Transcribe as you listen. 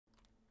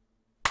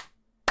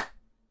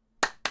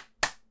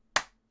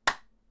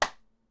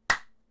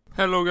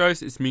Hello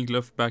guys, it's me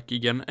Gluff back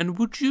again, and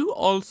would you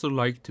also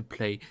like to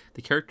play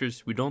the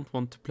characters we don't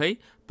want to play,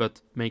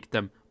 but make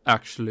them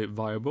actually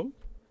viable?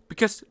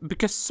 Because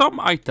some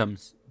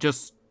items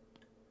just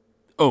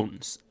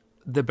owns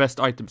the best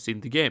items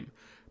in the game,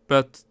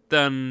 but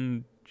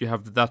then you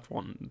have that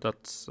one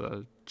that's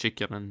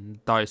chicken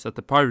and dies at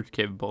the pirate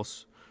cave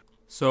boss.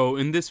 So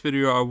in this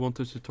video I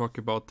wanted to talk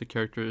about the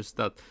characters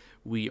that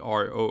we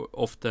are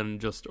often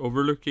just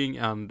overlooking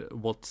and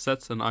what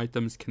sets and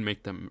items can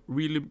make them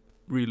really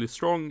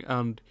strong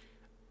and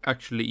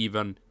actually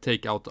even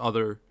take out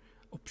other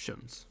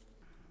options.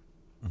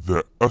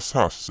 The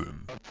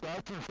Assassin.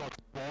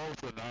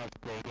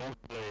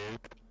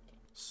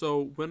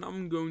 So when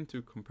I'm going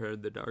to compare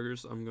the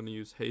daggers, I'm going to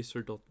use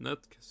hazer.net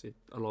because it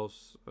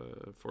allows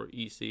for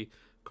easy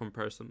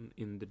comparison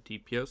in the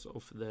DPS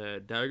of the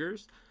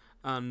daggers.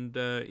 And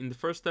in the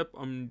first step,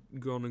 I'm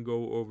gonna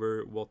go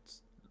over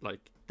what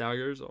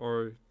daggers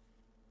are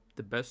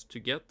the best to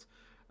get,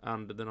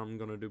 and then I'm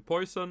gonna do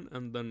poison,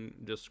 and then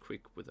just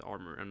quick with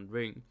armor and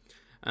ring.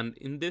 And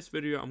in this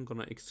video, I'm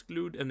gonna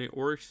exclude any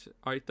orcs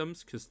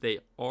items because they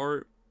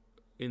are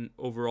in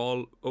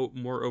overall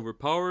more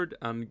overpowered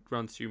and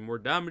grants you more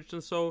damage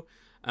and so,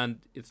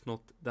 and it's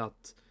not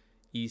that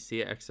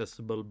easy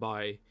accessible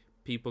by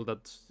people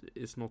that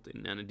is not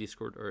in any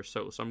Discord or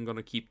so I'm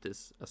gonna keep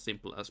this as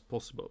simple as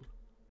possible.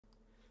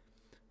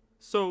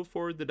 So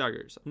for the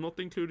daggers, I'm not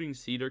including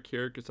Cedar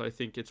here because I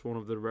think it's one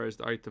of the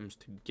rarest items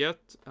to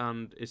get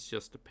and it's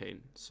just a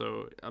pain.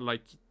 So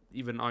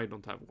even I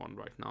don't have one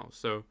right now,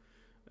 so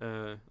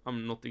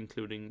I'm not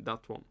including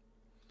that one.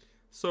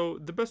 So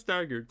the best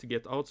dagger to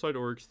get outside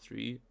Orcs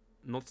 3,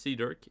 not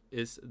Cedar,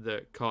 is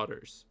the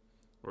Cutters.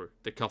 Or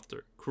the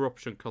Cutter,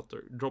 Corruption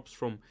Cutter, drops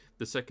from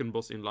the second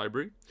boss in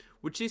Library,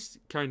 which is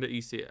kinda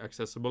easy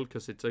accessible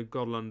because it's a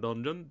Godland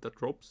dungeon that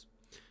drops.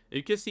 And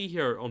you can see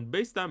here on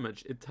base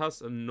damage, it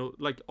has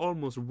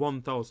almost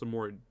 1000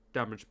 more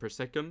damage per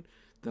second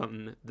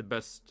than the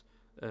best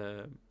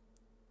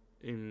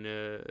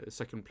in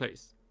second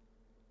place.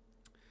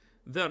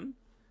 Then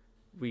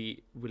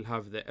we will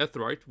have the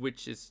Aetheryte,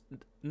 which is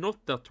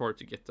not that hard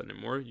to get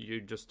anymore. You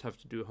just have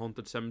to do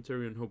Haunted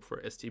Cemetery and hope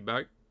for ST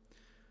bag.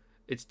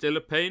 It's still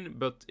a pain,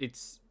 but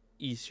it's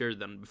easier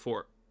than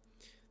before.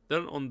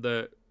 Then on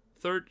the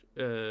third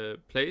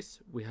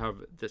place, we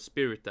have the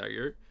Spirit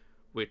Dagger,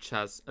 which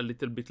has a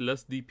little bit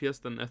less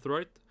DPS than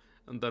Aetheryte.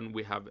 And then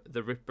we have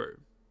the Ripper.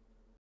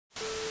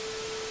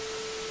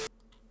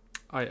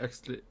 I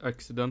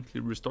accidentally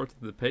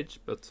restarted the page,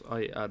 but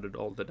I added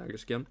all the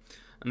daggers again.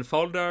 And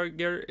Foul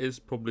Dagger is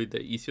probably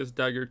the easiest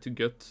dagger to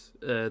get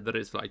that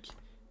is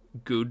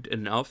good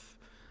enough.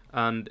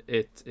 And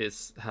it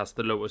has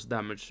the lowest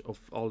damage of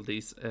all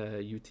these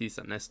UTs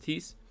and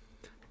STs.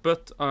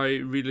 But I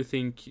really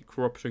think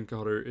Corruption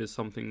Cutter is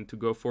something to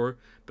go for.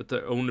 But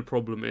the only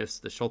problem is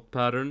the shot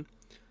pattern.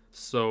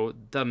 So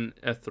then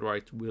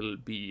Aetheryte will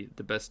be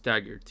the best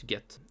dagger to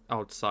get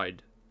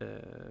outside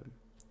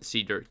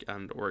Cedar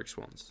and Oryx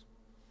ones.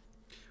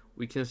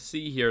 We can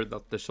see here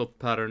that the shot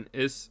pattern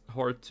is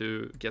hard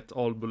to get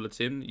all bullets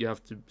in. You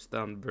have to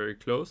stand very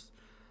close.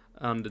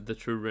 And the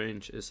true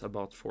range is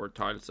about 4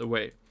 tiles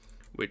away,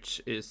 which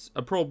is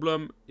a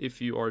problem if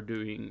you are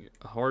doing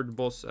a hard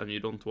boss and you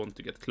don't want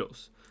to get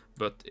close.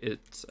 But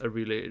it's a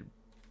really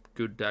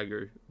good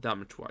dagger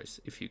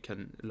damage-wise if you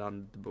can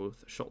land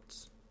both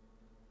shots.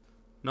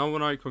 Now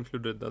when I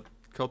concluded that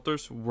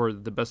Cutters were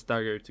the best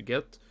dagger to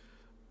get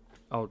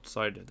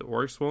outside the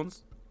Orcs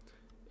ones,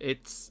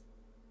 it's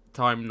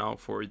time now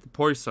for the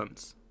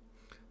poisons.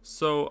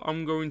 So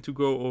I'm going to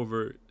go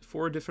over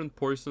 4 different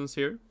poisons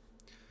here.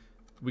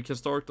 We can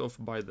start off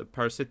by the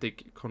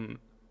Parasitic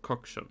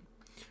Concoction.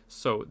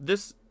 So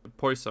this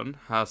poison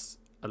has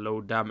a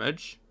low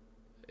damage.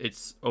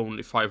 It's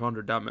only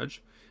 500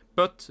 damage,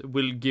 but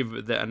will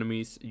give the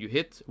enemies you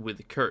hit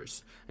with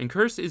Curse. And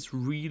Curse is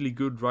really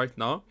good right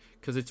now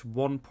because it's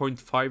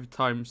 1.5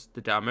 times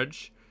the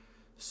damage.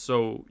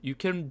 So you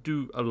can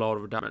do a lot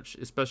of damage,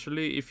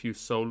 especially if you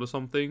solo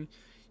something.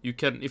 You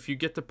can, if you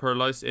get the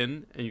Paralyze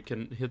in and you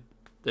can hit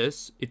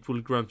this, it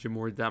will grant you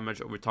more damage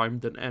over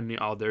time than any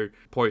other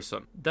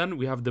poison. Then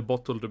we have the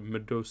Bottled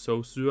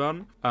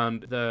Medosozuan,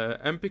 and the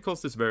MP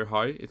cost is very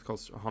high. It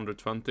costs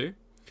 120,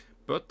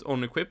 but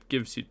on equip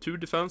gives you 2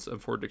 defense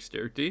and 4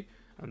 dexterity.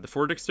 And the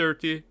 4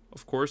 dexterity,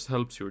 of course,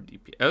 helps your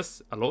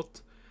DPS a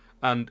lot.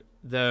 And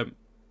the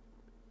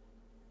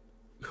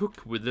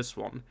hook with this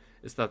one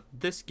is that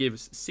this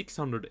gives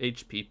 600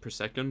 HP per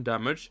second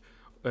damage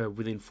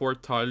within 4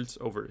 tiles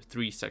over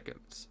 3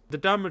 seconds. The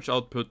damage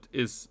output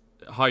is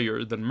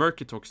higher than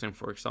Murky Toxin,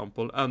 for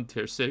example, and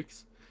tier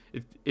 6.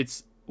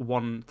 It's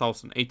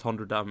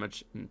 1800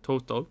 damage in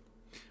total.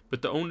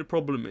 But the only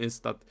problem is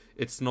that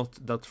it's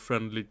not that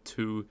friendly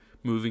to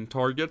moving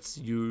targets.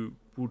 You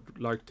would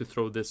like to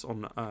throw this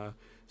on a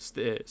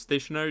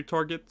stationary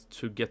target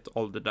to get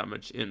all the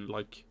damage in,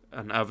 like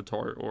an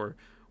Avatar or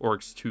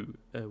Orcs 2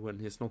 when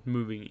he's not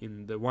moving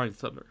in the wine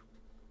cellar.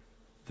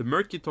 The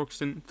Murky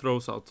Toxin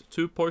throws out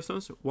 2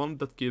 poisons, one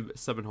that give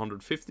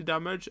 750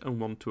 damage and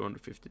one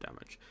 250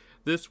 damage.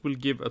 This will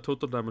give a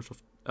total damage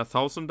of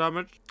 1000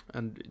 damage,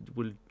 and it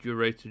will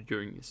durate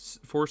during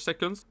 4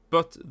 seconds.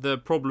 But the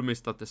problem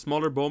is that the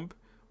smaller bomb,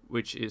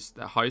 which is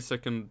the high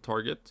second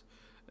target,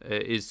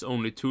 is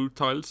only 2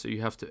 tiles, so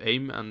you have to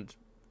aim and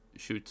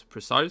shoot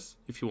precise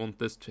if you want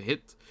this to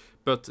hit.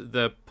 But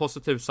the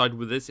positive side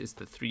with this is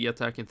the 3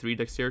 attack and 3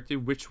 dexterity,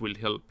 which will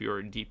help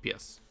your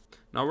DPS.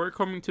 Now we're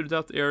coming to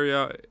that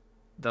area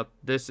that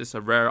this is a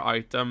rare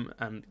item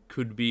and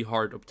could be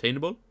hard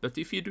obtainable. But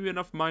if you do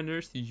enough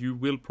miners, you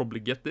will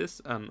probably get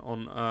this. And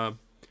on a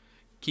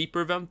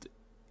keeper event,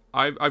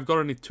 I've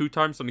gotten it 2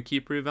 times on a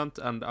keeper event,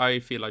 and I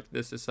feel like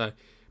this is a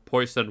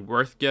poison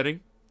worth getting.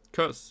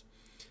 Because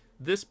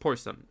this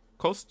poison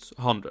costs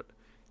 100,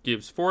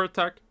 gives 4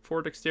 attack,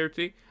 4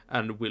 dexterity,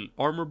 and will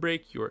armor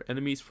break your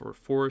enemies for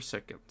 4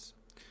 seconds.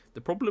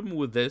 The problem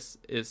with this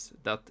is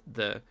that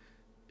the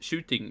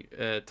shooting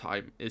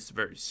time is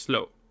very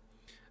slow,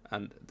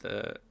 and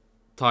the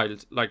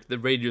tiles, like the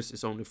radius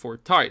is only 4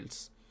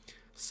 tiles,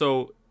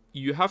 so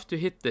you have to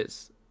hit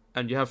this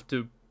and you have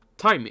to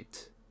time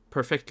it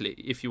perfectly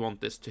if you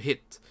want this to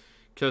hit,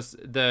 because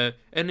the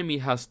enemy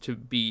has to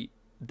be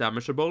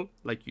damageable,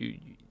 like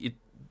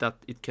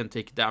it can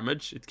take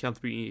damage, it can't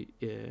be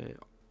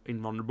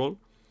invulnerable,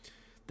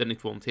 then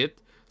it won't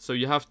hit. So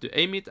you have to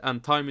aim it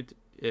and time it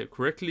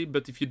correctly.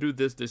 But if you do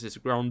this, this is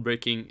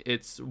groundbreaking.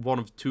 It's one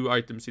of 2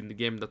 items in the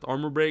game that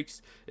armor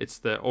breaks. It's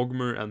the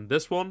Ogmer and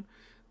this one.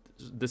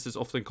 This is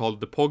often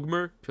called the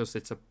Pogmer because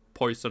it's a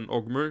poison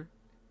Ogmer.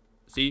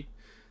 See?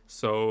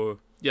 So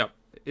yeah,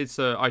 it's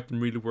an item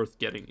really worth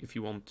getting if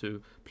you want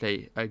to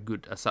play a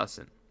good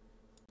assassin.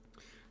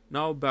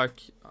 Now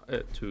back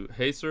to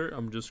Hazer.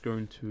 I'm just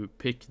going to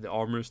pick the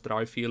armors that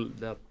I feel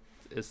that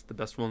is the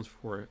best ones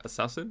for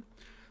assassin.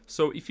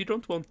 So if you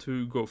don't want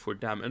to go for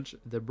damage,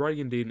 the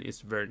Brigandine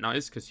is very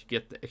nice because you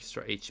get the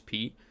extra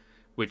HP,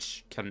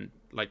 which can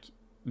like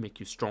make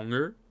you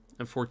stronger.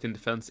 And 14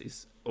 defense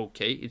is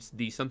okay, it's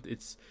decent.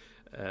 It's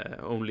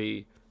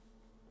only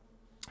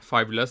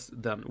 5 less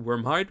than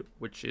Wormhide,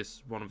 which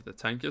is one of the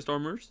tankiest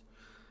armors,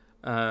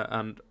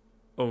 and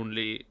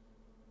only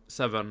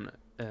 7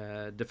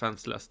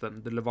 defense less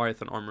than the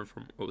Leviathan armor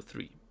from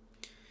 03.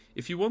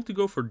 If you want to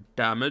go for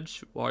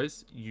damage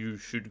wise, you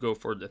should go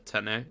for the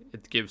Tene.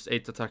 It gives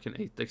 8 attack and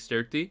 8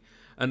 dexterity.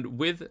 And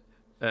with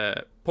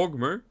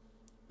Pogmer,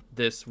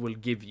 this will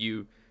give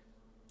you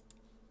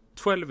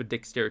 12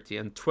 dexterity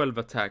and 12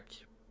 attack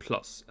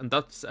plus. And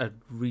that's a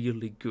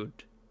really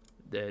good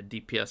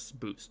DPS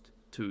boost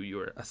to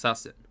your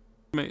assassin.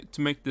 To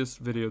make this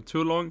video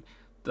too long,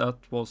 that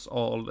was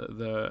all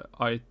the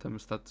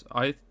items that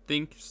I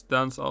think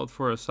stands out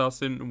for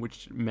assassin,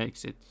 which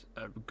makes it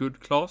a good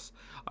class.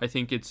 I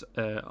think it's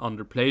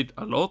underplayed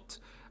a lot,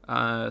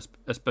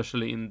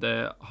 especially in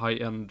the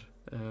high-end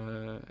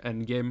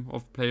end game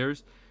of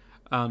players,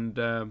 and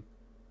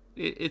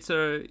it's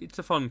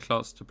a fun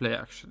class to play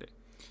actually.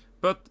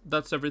 But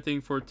that's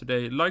everything for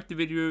today. Like the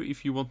video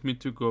if you want me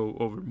to go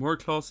over more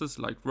classes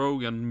like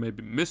Rogue and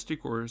maybe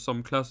Mystic, or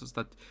some classes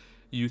that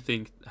you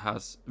think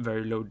has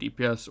very low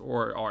DPS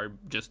or are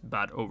just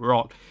bad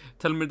overall.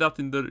 Tell me that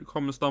in the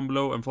comments down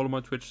below, and follow my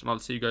Twitch, and I'll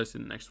see you guys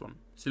in the next one.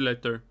 See you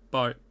later.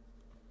 Bye.